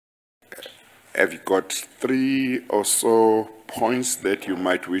have you got 3 or so points that you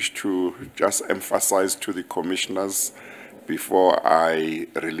might wish to just emphasize to the commissioners before I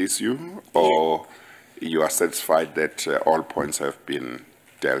release you, or you are satisfied that all points have been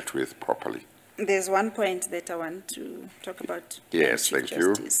dealt with properly? There's one point that I want to talk about. Yes, Chief thank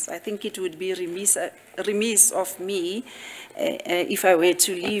you. Justice. I think it would be remiss of me if I were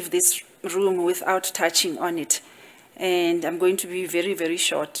to leave this room without touching on it. And I'm going to be very, very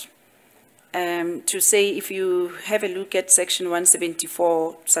short. To say, if you have a look at Section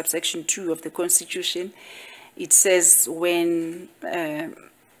 174, subsection 2 of the Constitution, it says when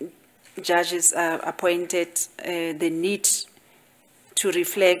judges are appointed, the need to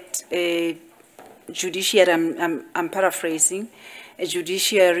reflect a judiciary, I'm paraphrasing, a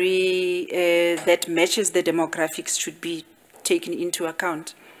judiciary that matches the demographics should be taken into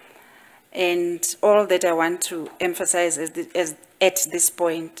account. And all that I want to emphasize at this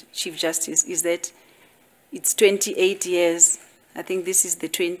point, Chief Justice, is that it's 28 years. I think this is the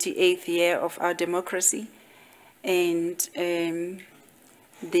 28th year of our democracy. And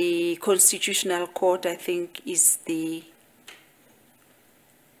the Constitutional Court, I think, is the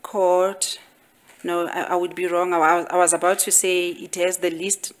court. No, I would be wrong. I was about to say it has the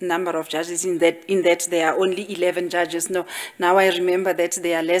least number of judges in that there are only 11 judges. No, now I remember that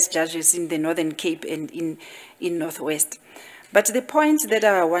there are less judges in the Northern Cape and in Northwest. But the point that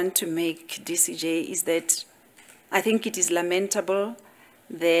I want to make, DCJ, is that I think it is lamentable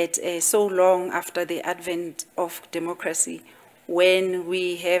that so long after the advent of democracy, when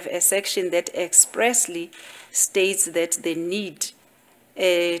we have a section that expressly states that the need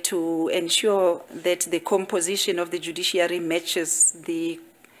to ensure that the composition of the judiciary matches the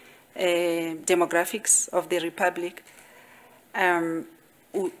demographics of the Republic, there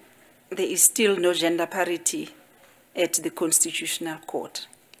is still no gender parity at the Constitutional Court.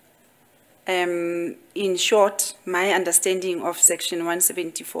 In short, my understanding of Section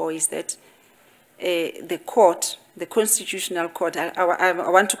 174 is that the court, the Constitutional Court, I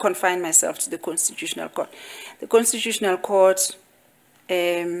want to confine myself to the Constitutional Court. The Constitutional Court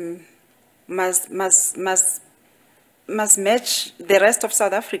must match the rest of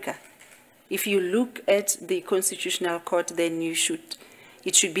South Africa. If you look at the Constitutional Court, then it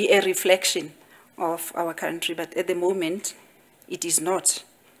should be a reflection of our country. But at the moment, it is not,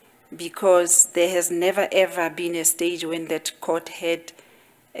 because there has never ever been a stage when that court had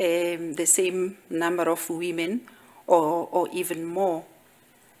the same number of women or even more.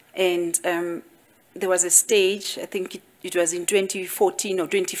 And there was a stage, I think it was in 2014 or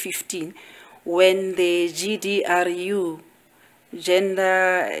 2015, when the GDRU,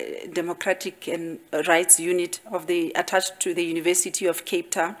 Gender Democratic and Rights Unit attached to the University of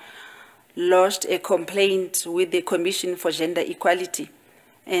Cape Town, lodged a complaint with the Commission for Gender Equality.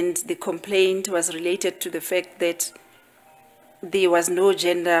 And the complaint was related to the fact that there was no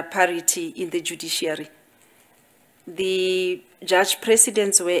gender parity in the judiciary. The judge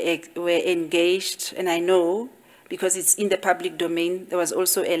presidents were engaged, and I know, because it's in the public domain, there was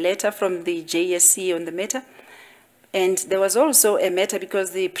also a letter from the JSC on the matter. And there was also a matter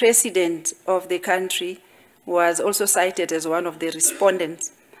because the president of the country was also cited as one of the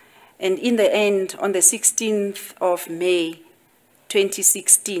respondents. And in the end, on the 16th of May,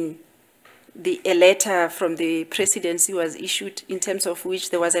 2016, a letter from the presidency was issued, in terms of which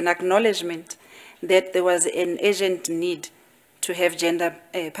there was an acknowledgement that there was an urgent need to have gender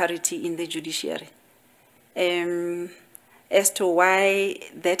parity in the judiciary. As to why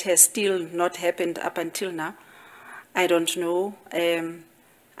that has still not happened up until now, I don't know.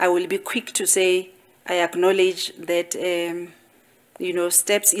 I will be quick to say I acknowledge that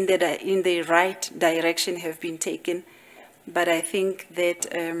steps in the right direction have been taken, but I think that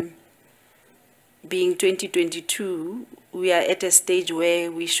being 2022, we are at a stage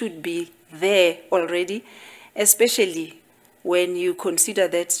where we should be there already, especially when you consider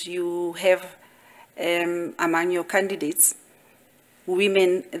that you have among your candidates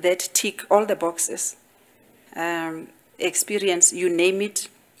women that tick all the boxes. Experience, you name it,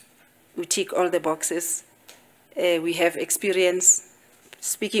 we tick all the boxes. We have experience,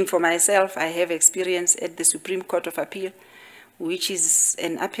 speaking for myself, I have experience at the Supreme Court of Appeal, which is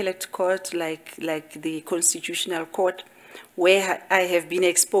an appellate court like the Constitutional Court, where I have been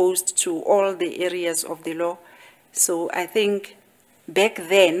exposed to all the areas of the law. So I think back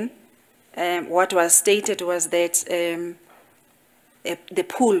then, what was stated was that the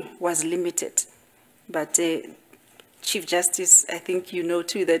pool was limited. But Chief Justice, I think you know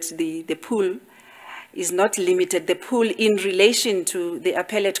too that the pool is not limited. The pool in relation to the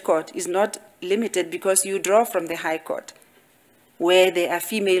appellate court is not limited because you draw from the High Court. where there are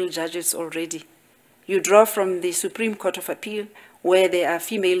female judges already. You draw from the Supreme Court of Appeal, where there are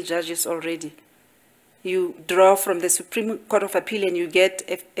female judges already. You draw from the Supreme Court of Appeal and you get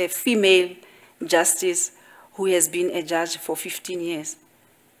a female justice who has been a judge for 15 years.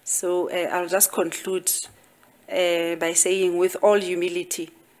 So I'll just conclude by saying, with all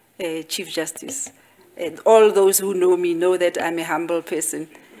humility, Chief Justice, and all those who know me know that I'm a humble person.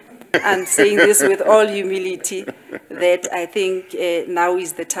 I'm saying this with all humility, that I think now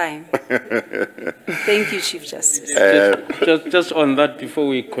is the time. Thank you, Chief Justice. Just on that, before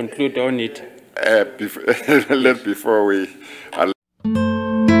we conclude on it. Before we